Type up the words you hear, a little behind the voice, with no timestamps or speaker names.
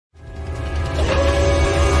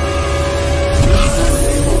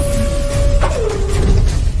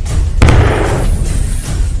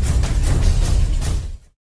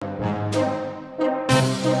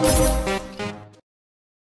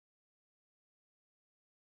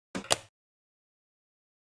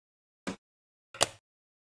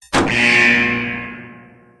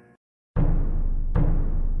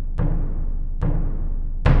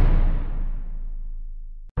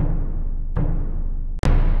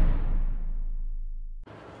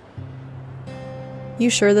You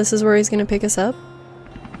sure this is where he's gonna pick us up?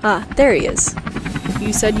 Ah, there he is.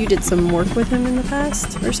 You said you did some work with him in the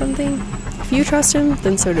past, or something? If you trust him,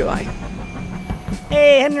 then so do I.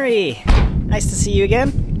 Hey, Henry! Nice to see you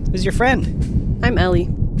again. Who's your friend? I'm Ellie.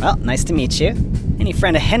 Well, nice to meet you. Any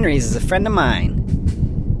friend of Henry's is a friend of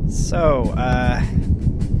mine. So, I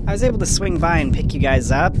was able to swing by and pick you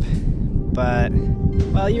guys up, but,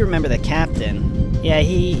 well, you remember the captain. Yeah,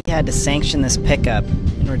 he had to sanction this pickup.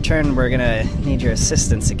 In return, we're gonna need your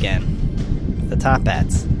assistance again. The top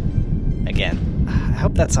hats. Again. I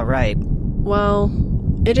hope that's alright. Well,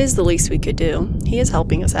 it is the least we could do. He is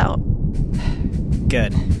helping us out.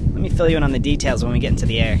 Good. Let me fill you in on the details when we get into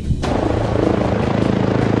the air.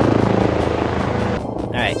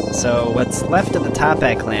 Alright, so what's left of the Top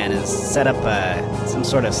Hat clan is set up some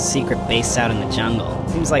sort of secret base out in the jungle.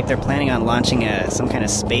 Seems like they're planning on launching some kind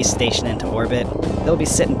of space station into orbit. They'll be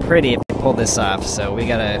sitting pretty if they pull this off, so we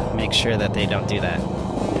gotta make sure that they don't do that.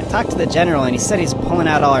 I talked to the general and he said he's pulling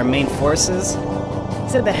out all our main forces. He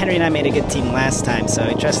said that Henry and I made a good team last time, so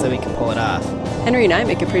he trusts that we can pull it off. Henry and I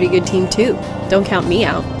make a pretty good team too. Don't count me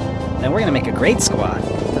out. Then we're gonna make a great squad.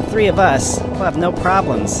 The three of us will have no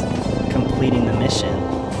problems completing the mission.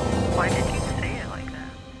 Why did you say it like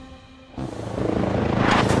that?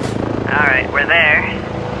 Alright, we're there.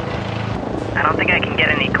 I don't think I can get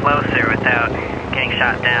any closer without getting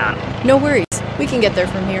shot down. No worries. We can get there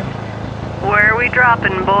from here. Where are we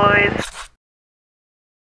dropping, boys?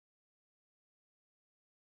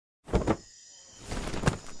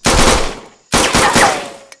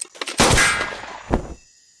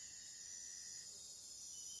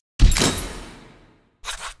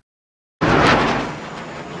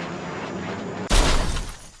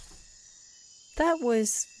 That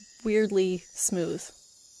was weirdly smooth.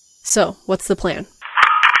 So, what's the plan?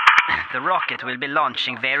 The rocket will be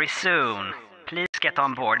launching very soon. Please get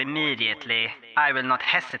on board immediately. I will not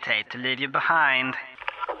hesitate to leave you behind.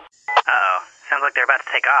 Uh-oh. Sounds like they're about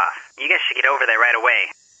to take off. You guys should get over there right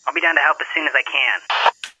away. I'll be down to help as soon as I can.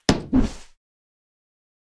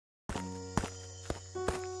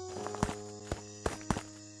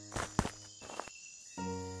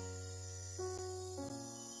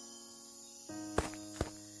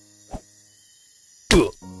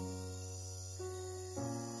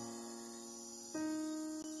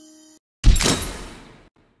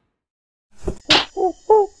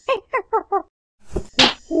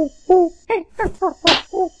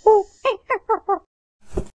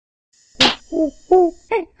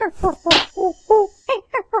 Hey,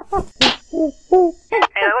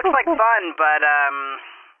 that looks like fun, but,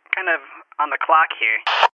 kind of on the clock here.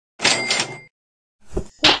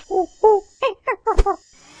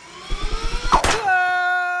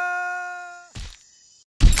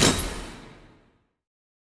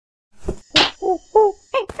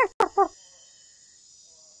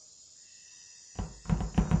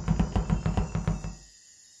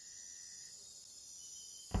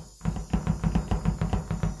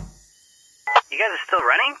 You guys are still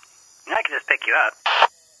running? I can just pick you up.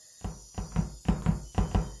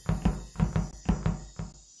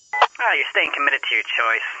 Oh, you're staying committed to your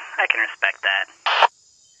choice. I can respect that.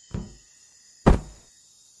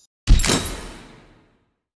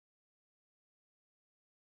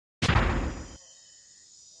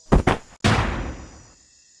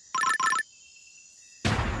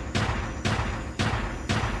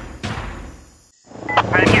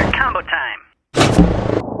 Right here, combo time.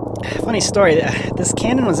 Funny story, this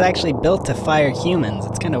cannon was actually built to fire humans.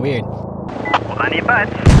 It's kind of weird. Hold on to your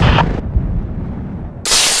butts.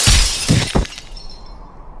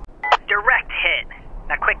 Direct hit.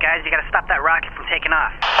 Now quick guys, you gotta stop that rocket from taking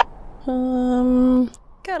off.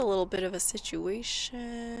 Got a little bit of a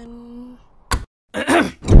situation.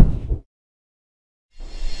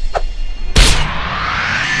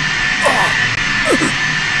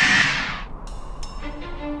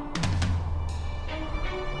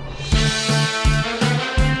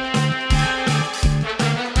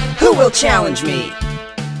 Who will challenge me?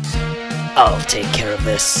 I'll take care of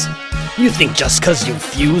this. You think just 'cause you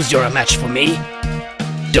fused you're a match for me?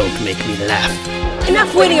 Don't make me laugh.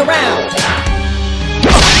 Enough waiting around!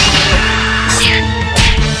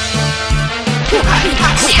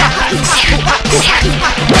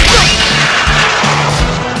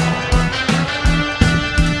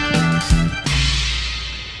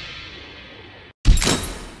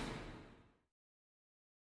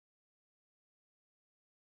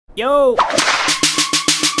 Yo!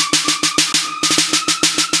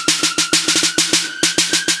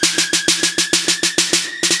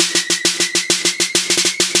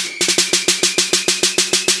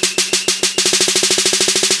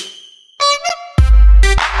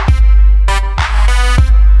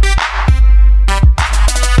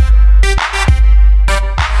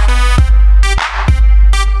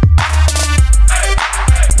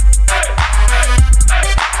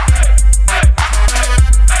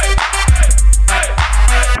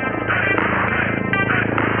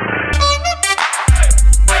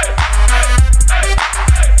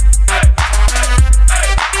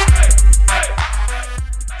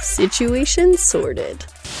 Situation sorted.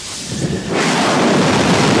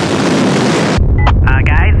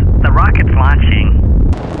 Guys, the rocket's launching.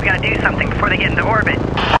 We gotta do something before they get into orbit.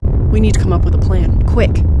 We need to come up with a plan,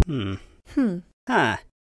 quick. Huh.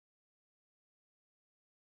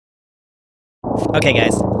 Okay,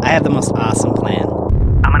 guys, I have the most awesome plan.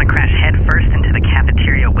 I'm gonna crash headfirst into the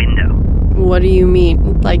cafeteria window. What do you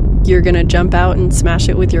mean? Like, you're gonna jump out and smash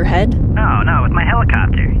it with your head? No, with my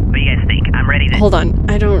helicopter. What do you guys think? I'm ready to... Hold on,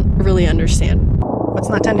 I don't really understand. What's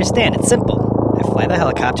not to understand? It's simple. I fly the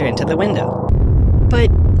helicopter into the window. But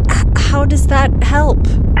how does that help?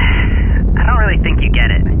 I don't really think you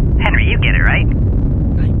get it. Henry, you get it, right?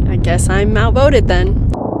 I guess I'm outvoted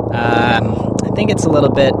then. I think it's a little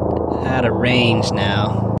bit out of range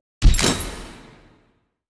now.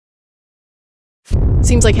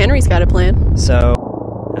 Seems like Henry's got a plan. So...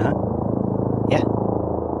 Yeah.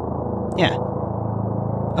 Yeah.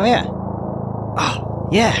 Oh, yeah. Oh,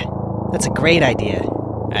 yeah. That's a great idea.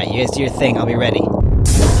 Alright, you guys do your thing. I'll be ready.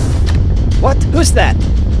 What? Who's that?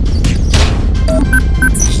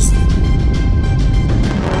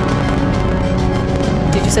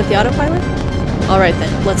 Did you set the autopilot? Alright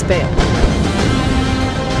then, let's bail.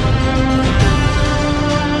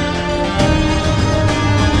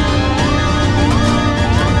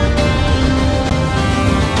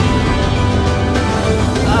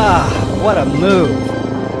 Ah, what a move.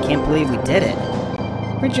 Can't believe we did it.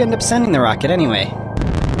 Where'd you end up sending the rocket anyway?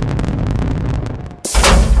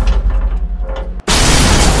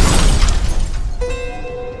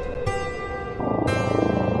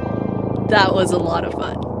 That was a lot of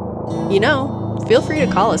fun. You know, feel free to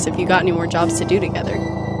call us if you got any more jobs to do together.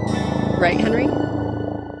 Right, Henry?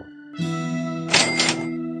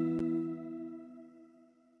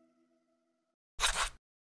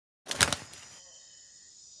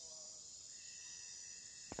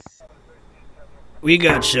 We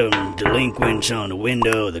got some delinquents on the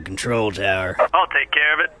window of the control tower. I'll take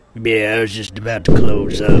care of it. Yeah, I was just about to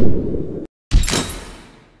close up.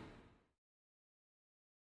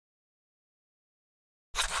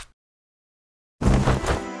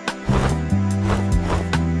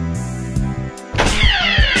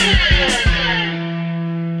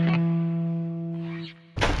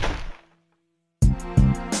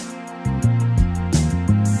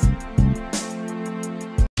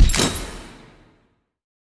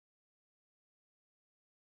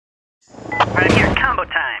 Right here, combo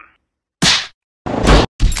time.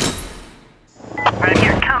 Right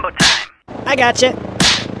here, combo time. I gotcha.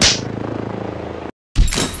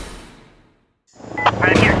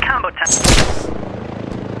 Right here, combo time.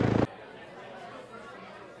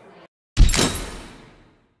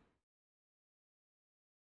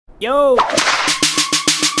 Yo!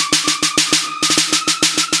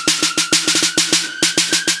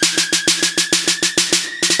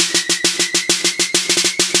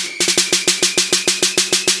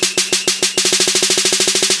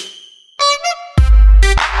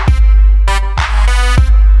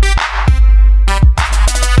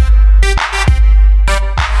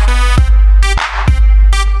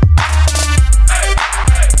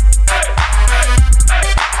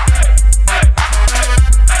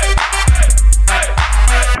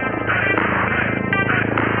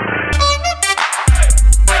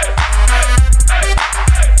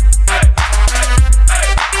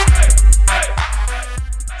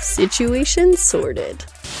 Situation sorted.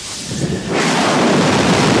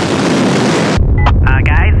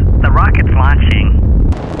 Guys, the rocket's launching.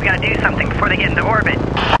 We gotta do something before they get into orbit.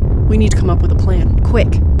 We need to come up with a plan,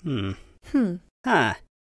 quick. Huh.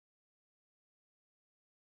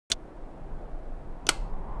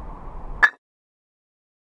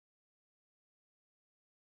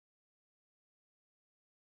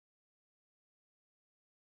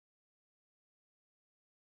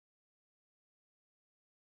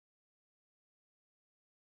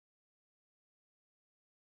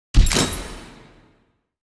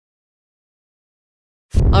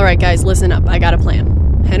 Alright guys, listen up, I got a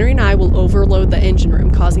plan. Henry and I will overload the engine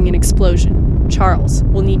room, causing an explosion. Charles,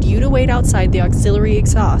 we'll need you to wait outside the auxiliary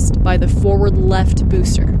exhaust by the forward left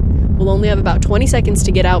booster. We'll only have about 20 seconds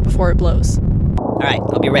to get out before it blows. Alright,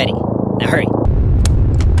 I'll be ready. Now hurry.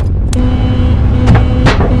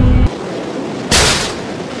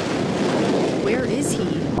 Where is he?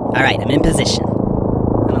 Alright, I'm in position.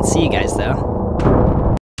 I don't see you guys though.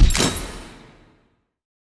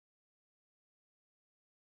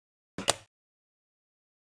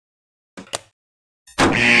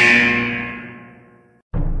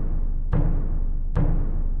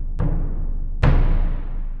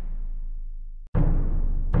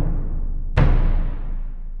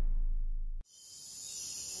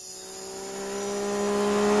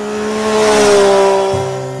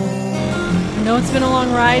 know it's been a long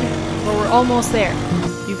ride, but we're almost there.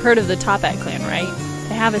 You've heard of the Toppat clan, right?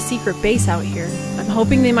 They have a secret base out here. I'm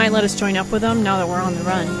hoping they might let us join up with them now that we're on the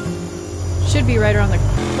run. Should be right around the...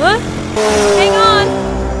 Huh? Hang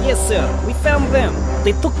on! Yes, sir. We found them.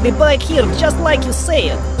 They took me back here just like you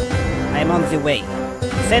said. I'm on the way.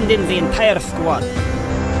 Send in the entire squad.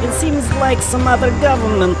 It seems like some other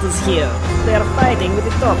government is here. They are fighting with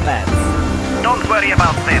the Toppats. Don't worry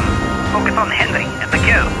about them. Focus on Henry and the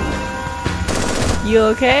girl. You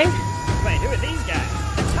okay? Wait, who are these guys?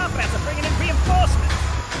 The Toppats are bringing in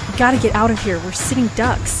reinforcements. We gotta get out of here. We're sitting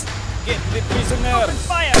ducks. Get the prisoners. Open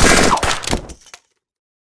fire!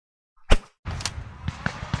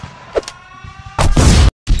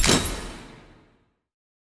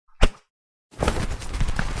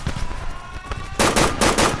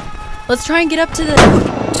 Let's try and get up to the...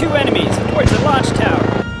 2 enemies towards the launch tower.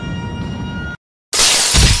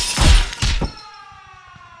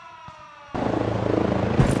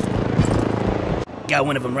 Got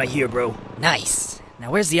one of them right here, bro. Nice.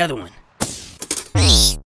 Now where's the other one?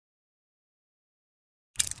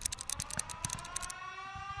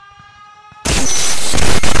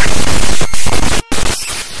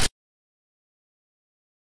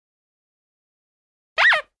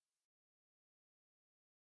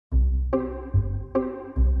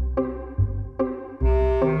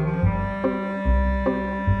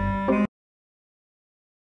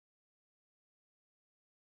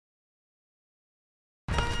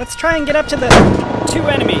 Let's try and get up to the 2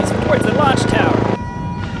 enemies towards the launch tower.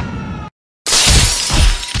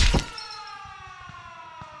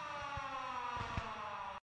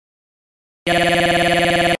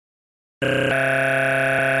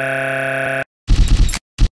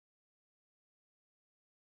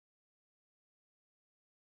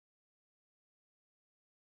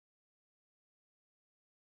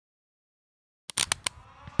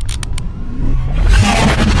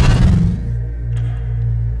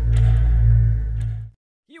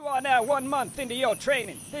 You are now 1 month into your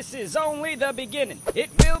training. This is only the beginning. It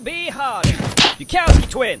will be harder. Bukowski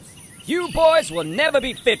twins, you boys will never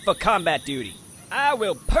be fit for combat duty. I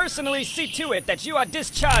will personally see to it that you are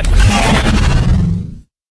discharged.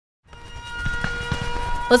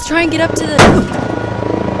 Let's try and get up to the...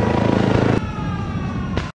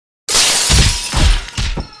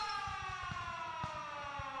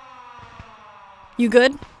 You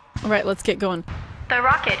good? Alright, let's get going. The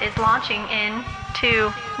rocket is launching in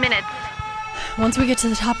 2 minutes. Once we get to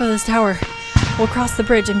the top of this tower, we'll cross the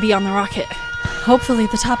bridge and be on the rocket. Hopefully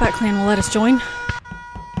the Toppat clan will let us join.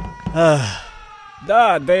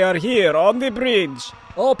 Dad, they are here on the bridge.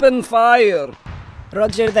 Open fire.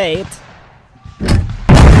 Roger that.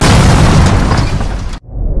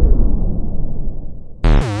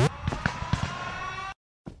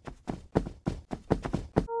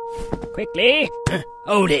 Quickly.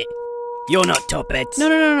 Hold it. You're not Toppats.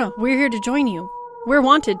 No. We're here to join you. We're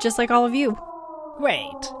wanted, just like all of you.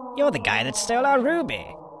 Wait, you're the guy that stole our ruby.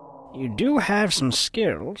 You do have some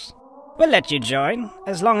skills. We'll let you join,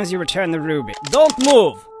 as long as you return the ruby. Don't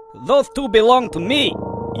move! Those 2 belong to me!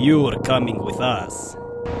 You're coming with us.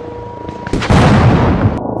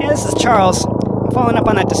 Hey, this is Charles. I'm following up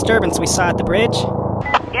on that disturbance we saw at the bridge.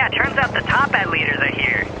 Yeah, turns out the Toppat leaders are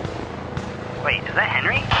here. Wait, is that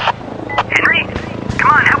Henry? Henry?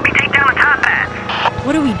 Come on, help me take down the Toppats!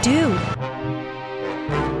 What do we do?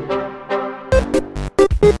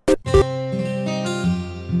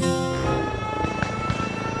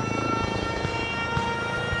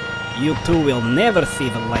 You 2 will never see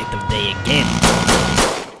the light of day again.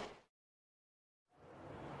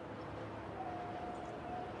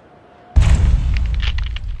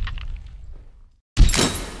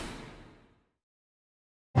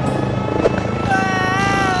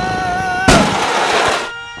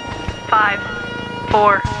 Five,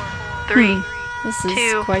 4, 3, This is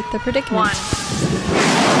 2, quite the predicament. 1.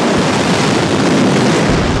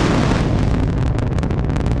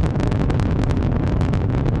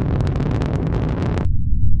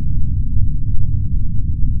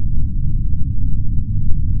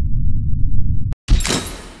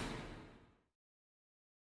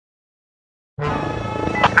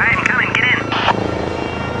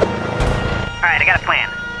 Alright, I got a plan.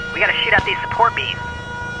 We gotta shoot out these support beams.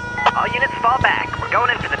 All units fall back. We're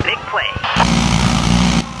going in for the big play.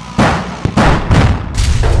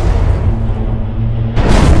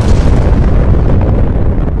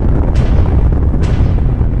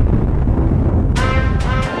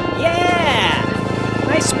 Yeah!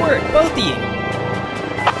 Nice work, both of you.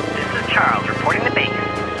 This is Charles reporting the base.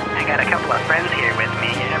 I got a couple of friends here with me.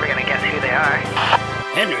 You're never gonna guess who they are.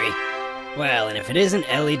 Henry? Well, and if it isn't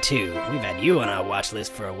Ellie too, we've had you on our watch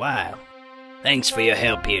list for a while. Thanks for your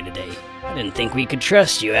help here today. I didn't think we could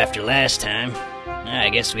trust you after last time. I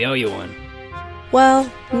guess we owe you one. Well,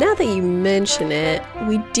 now that you mention it,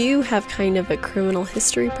 we do have kind of a criminal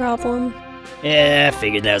history problem. Yeah, I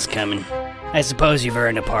figured that was coming. I suppose you've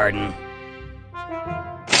earned a pardon.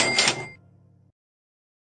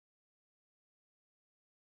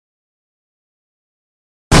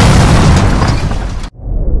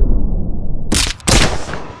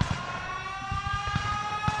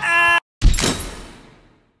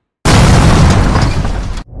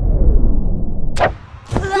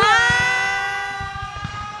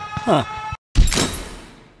 Huh.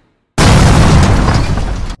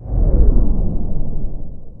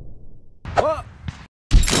 Whoa.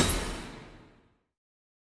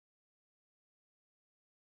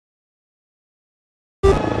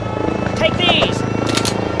 Take these!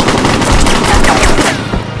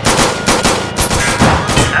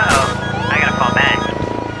 Uh-oh, I gotta fall back.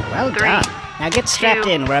 Well 3, done. Now get strapped 2,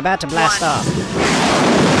 in, we're about to blast 1. off.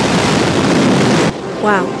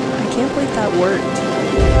 Wow, I can't believe that worked.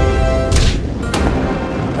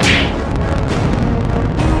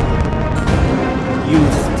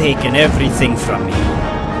 You've taken everything from me.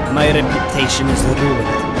 My reputation is ruined.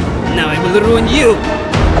 Now I will ruin you!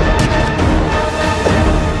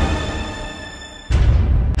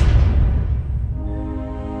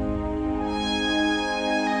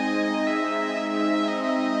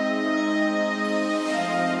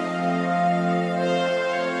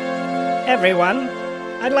 Everyone,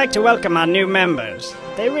 I'd like to welcome our new members.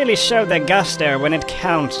 They really showed their gusto when it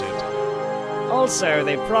counted. Also,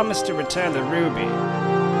 they promised to return the ruby.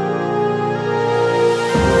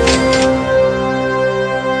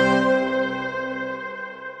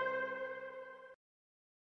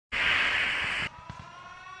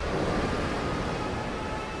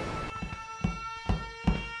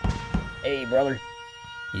 Hey, brother.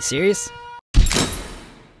 You serious?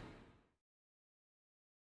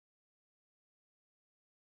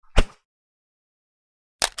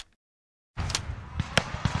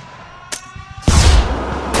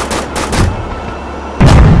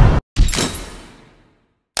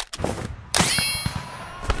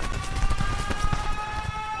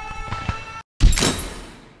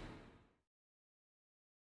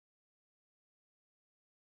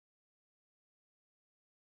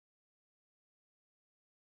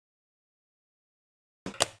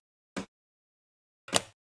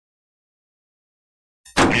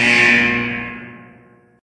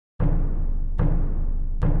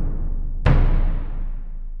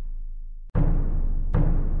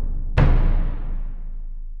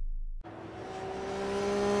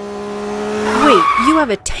 Wait, you have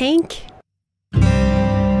a tank?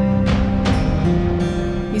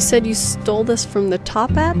 You said you stole this from the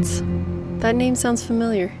Top-Ats? That name sounds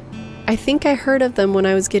familiar. I think I heard of them when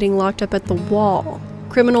I was getting locked up at the Wall.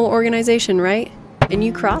 Criminal organization, right? And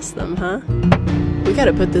you crossed them, huh? We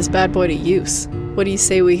gotta put this bad boy to use. What do you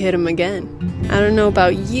say we hit him again? I don't know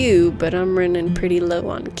about you, but I'm running pretty low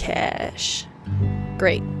on cash.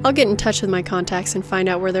 Great. I'll get in touch with my contacts and find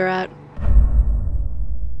out where they're at.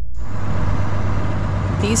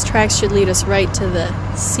 These tracks should lead us right to the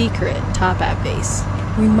secret Top-At base.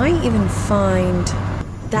 We might even find...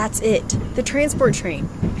 That's it. The transport train.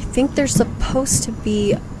 I think there's supposed to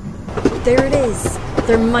be... There it is.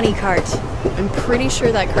 Their money cart. I'm pretty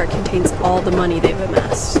sure that cart contains all the money they've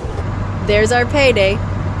amassed. There's our payday.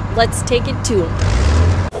 Let's take it to them.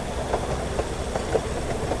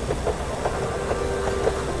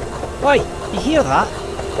 Oi, you hear that?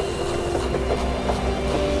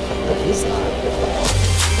 What is that?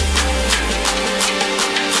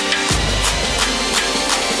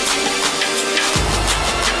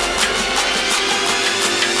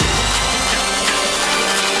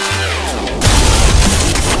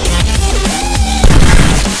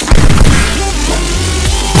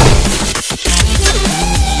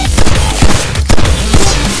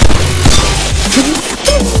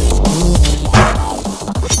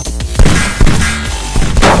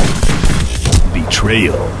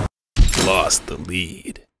 Betrayal. Lost the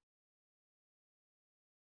lead.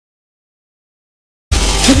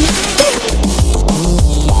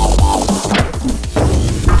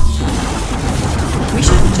 We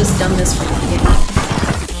should have just done this from the beginning.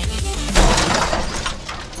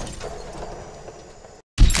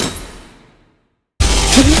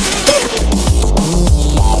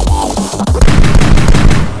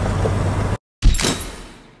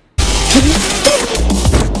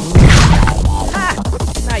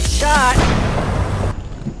 Nice shot!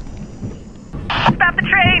 Stop the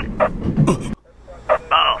train!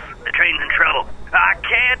 Boss, the train's in trouble. I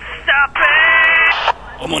can't stop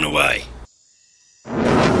it! I'm on the way.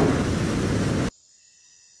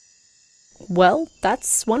 Well,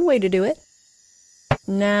 that's one way to do it.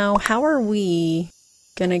 Now, how are we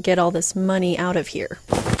gonna get all this money out of here?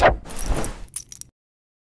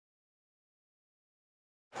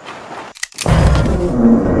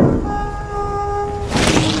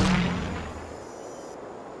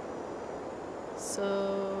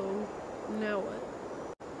 So, now what?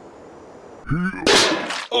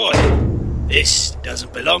 Oi! This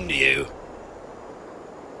doesn't belong to you.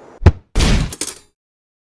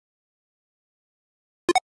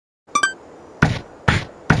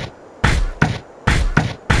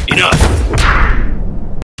 Enough!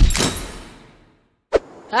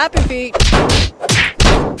 Happy Feet!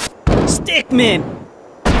 Stickmin!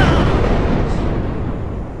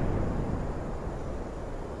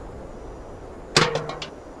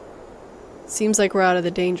 Seems like we're out of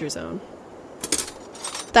the danger zone.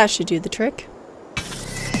 That should do the trick.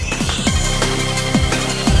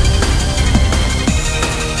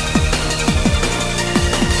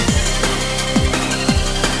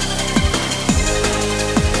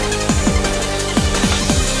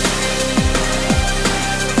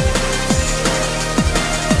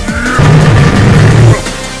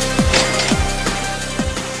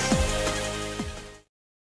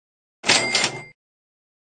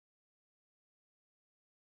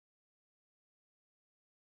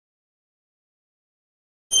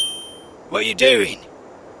 What are you doing?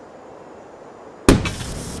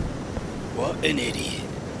 What an idiot.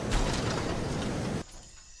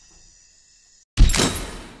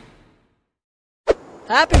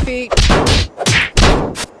 Happy Feet!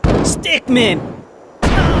 Stickmin!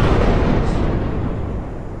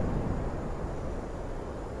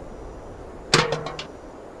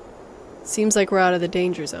 Seems like we're out of the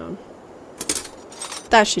danger zone.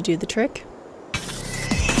 That should do the trick.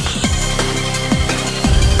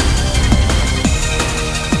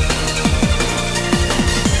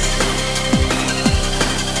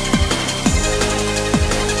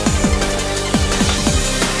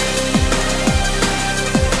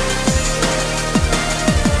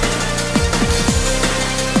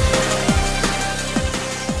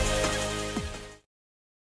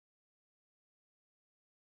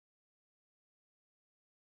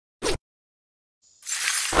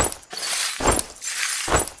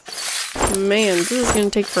 Man, this is gonna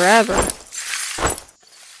take forever.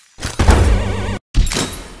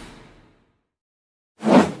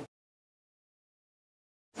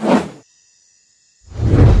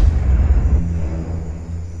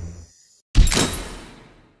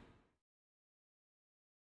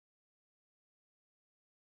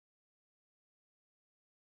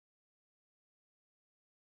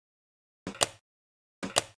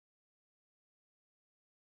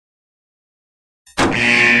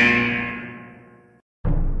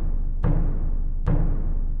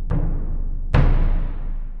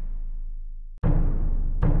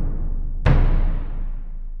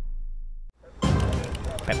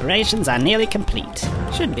 Preparations are nearly complete.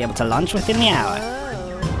 Should be able to launch within the hour.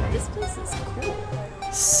 Oh, this place is cool.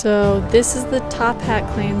 So, this is the Top Hat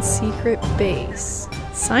Clan's secret base.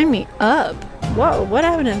 Sign me up. Whoa, what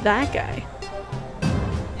happened to that guy?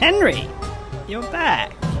 Henry! You're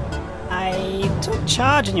back. I took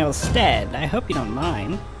charge in your stead. I hope you don't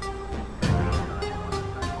mind.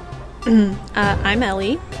 I'm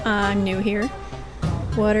Ellie. I'm new here.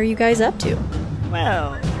 What are you guys up to?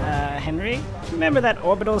 Well, Henry, remember that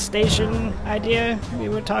orbital station idea we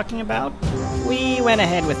were talking about? We went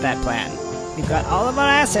ahead with that plan. We've got all of our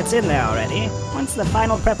assets in there already. Once the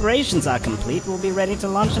final preparations are complete, we'll be ready to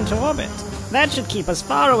launch into orbit. That should keep us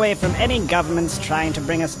far away from any governments trying to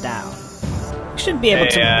bring us down. We should be able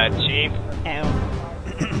to... Chief?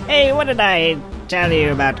 Hey, what did I tell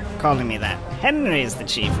you about calling me that? Henry's the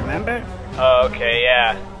chief, remember? Oh, okay,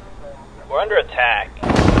 yeah. We're under attack.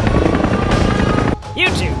 You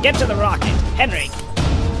two, get to the rocket. Henry.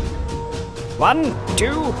 1,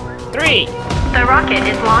 2, 3. The rocket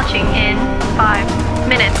is launching in 5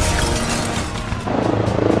 minutes.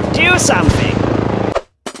 Do something.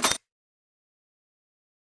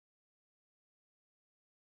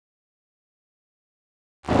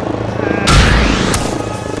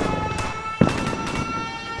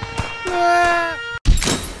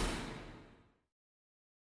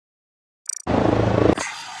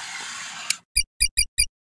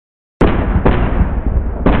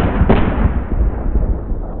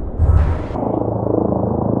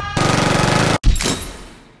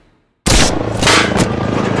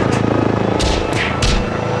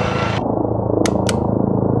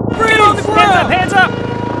 Hands up!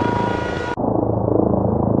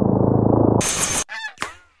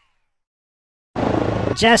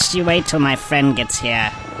 Just you wait till my friend gets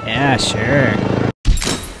here. Yeah, sure.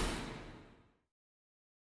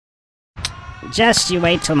 Just you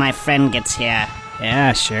wait till my friend gets here.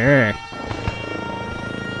 Yeah, sure.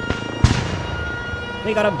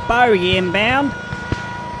 We got a bogey inbound.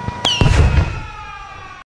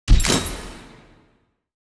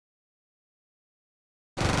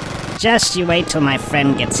 Just you wait till my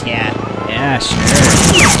friend gets here. Yeah, sure.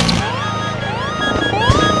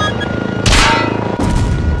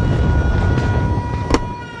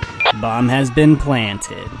 Bomb has been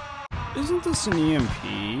planted. Isn't this an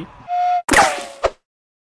EMP?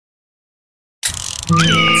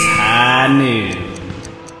 It's high noon.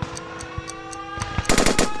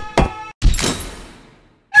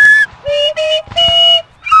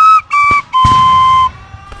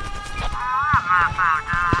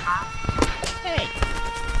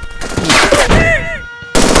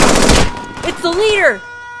 It's the leader!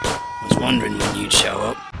 I was wondering when you'd show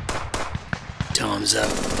up. Time's up.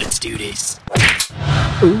 Let's do this.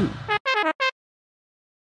 Ooh.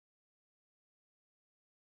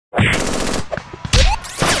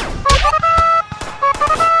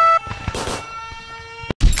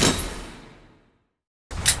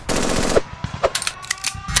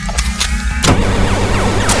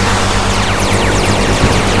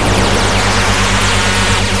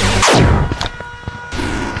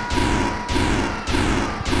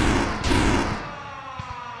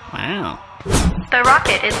 Wow. The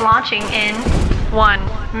rocket is launching in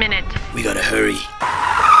 1 minute. We gotta hurry.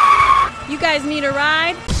 You guys need a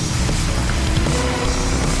ride?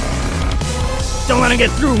 Don't let him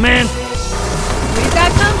get through, man. We've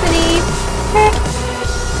got company!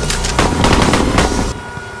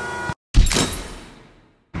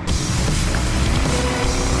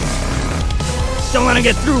 Don't let him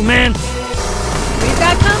get through, man. We've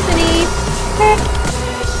got company!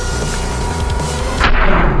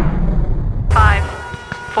 5,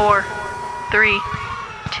 4, 3,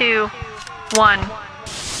 2, 1.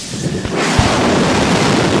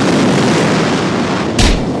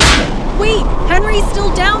 Wait! Henry's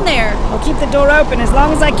still down there! I'll keep the door open as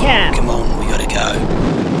long as I can. Come on, we gotta go.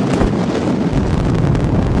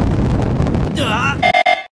 Ah!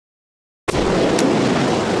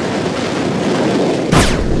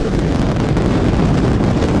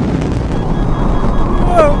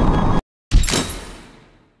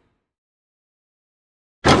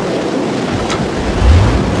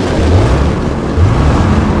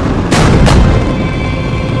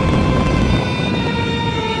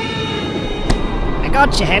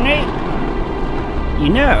 Got you, Henry. You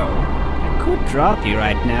know, I could drop you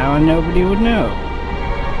right now and nobody would know.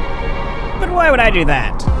 But why would I do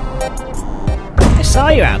that? I saw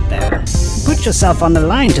you out there. You put yourself on the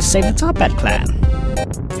line to save the Top Hat clan.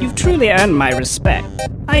 You've truly earned my respect.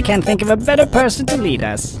 I can't think of a better person to lead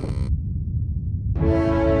us.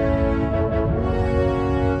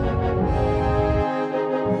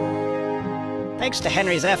 Thanks to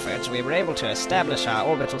Henry's efforts, we were able to establish our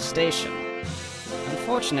orbital station.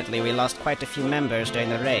 Unfortunately, we lost quite a few members during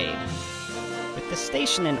the raid. With the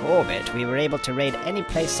station in orbit, we were able to raid any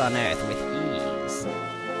place on Earth with ease.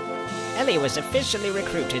 Ellie was officially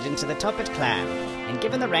recruited into the Top Hat clan, and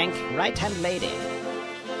given the rank Right-Hand Lady.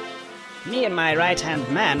 Me and my right-hand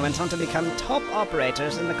man went on to become top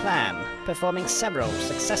operators in the clan, performing several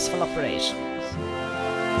successful operations.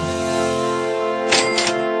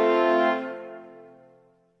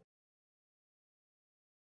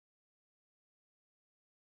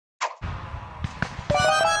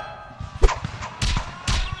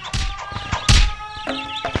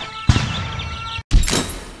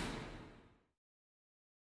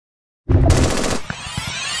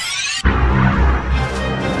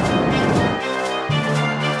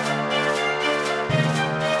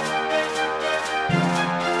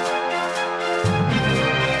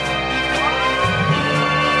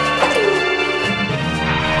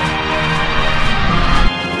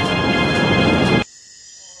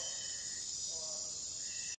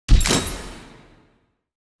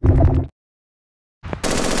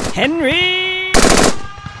 Henry!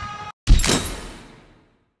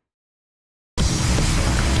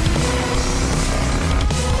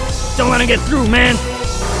 Don't let him get through, man.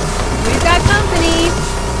 We've got company!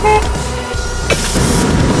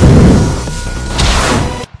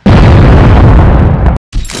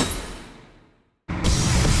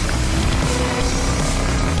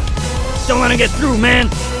 Don't let him get through, man.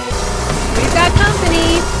 We've got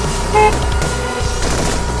company!